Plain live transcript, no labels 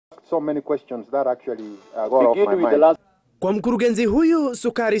so many questions that actually got off my mind. Kwa mkurugenzi huyu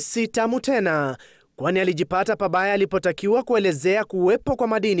sukari si tamu tena, kwani alijipata pabaya alipotakiwa kuelezea kuwepo kwa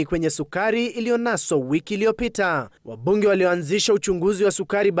madini kwenye sukari iliyonaswa wiki iliyopita. Wabunge walioanzisha uchunguzi wa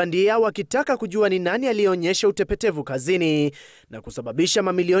sukari bandia wakitaka kujua ni nani aliyeonyesha utepetevu kazini na kusababisha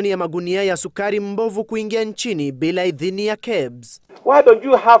mamilioni ya magunia ya sukari mbovu kuingia nchini bila idhini ya KEBS. Why don't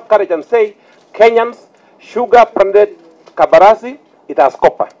you have courage and say, Kenyans, sugar branded Kabarasi, it has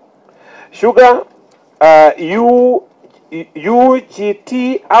copper. Sugar,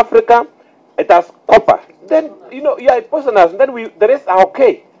 UGT Africa, it has copper. Then, you know, yeah, poisonous, and then the rest are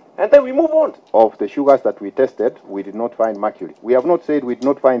okay. And then we move on. Of the sugars that we tested, we did not find mercury. We have not said we did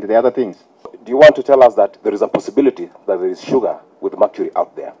not find the other things. Do you want to tell us that there is a possibility that there is sugar with mercury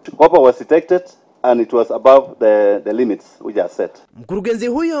out there? Copper was detected and it was above the limits which are set. Mkurugenzi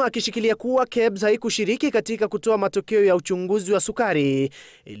huyo akishikilia kuwa KEBS haikushiriki katika kutoa matokeo ya uchunguzi wa sukari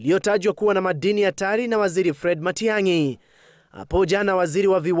iliyotajwa kuwa na madini hatari na Waziri Fred Matiang'i. Hapo jana waziri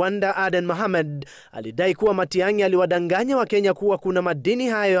wa viwanda Aden Mohamed alidai kuwa Matiang'i aliwadanganya Wakenya kuwa kuna madini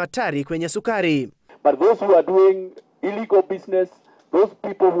hayo hatari kwenye sukari. But those who are doing illegal business, those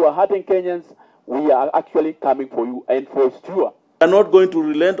people who are hurting Kenyans, we are actually coming for you and for sure. We are not going to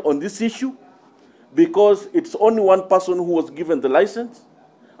relent on this issue because it's only one person who was given the license,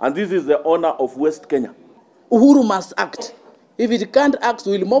 and this is the owner of West Kenya. Uhuru must act. If it can't act,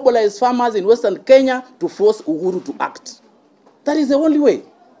 we will mobilize farmers in Western Kenya to force Uhuru to act. That is the only way.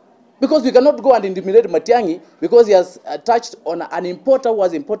 Because we cannot go and intimidate Matiang'i because he has touched on an importer who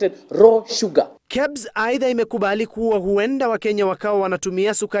has imported raw sugar. KEBS aidha imekubali kuwa huenda Wakenya wakawa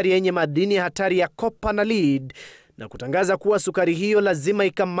wanatumia sukari yenye madini hatari ya copper na lead, na kutangaza kuwa sukari hiyo lazima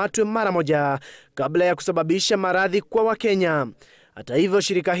ikamatwe mara moja kabla ya kusababisha maradhi kwa Wakenya. Hata hivyo,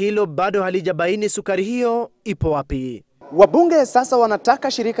 shirika hilo bado halijabaini sukari hiyo ipo wapi. Wabunge sasa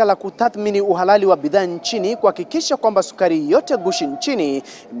wanataka shirika la kutathmini uhalali wa bidhaa nchini kuhakikisha kwamba sukari yote gushi nchini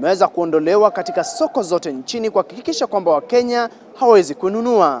imeweza kuondolewa katika soko zote nchini, kuhakikisha kwamba Wakenya hawezi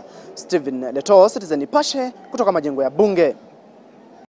kununua. Steven Leto, Citizen Nipashe, kutoka majengo ya bunge.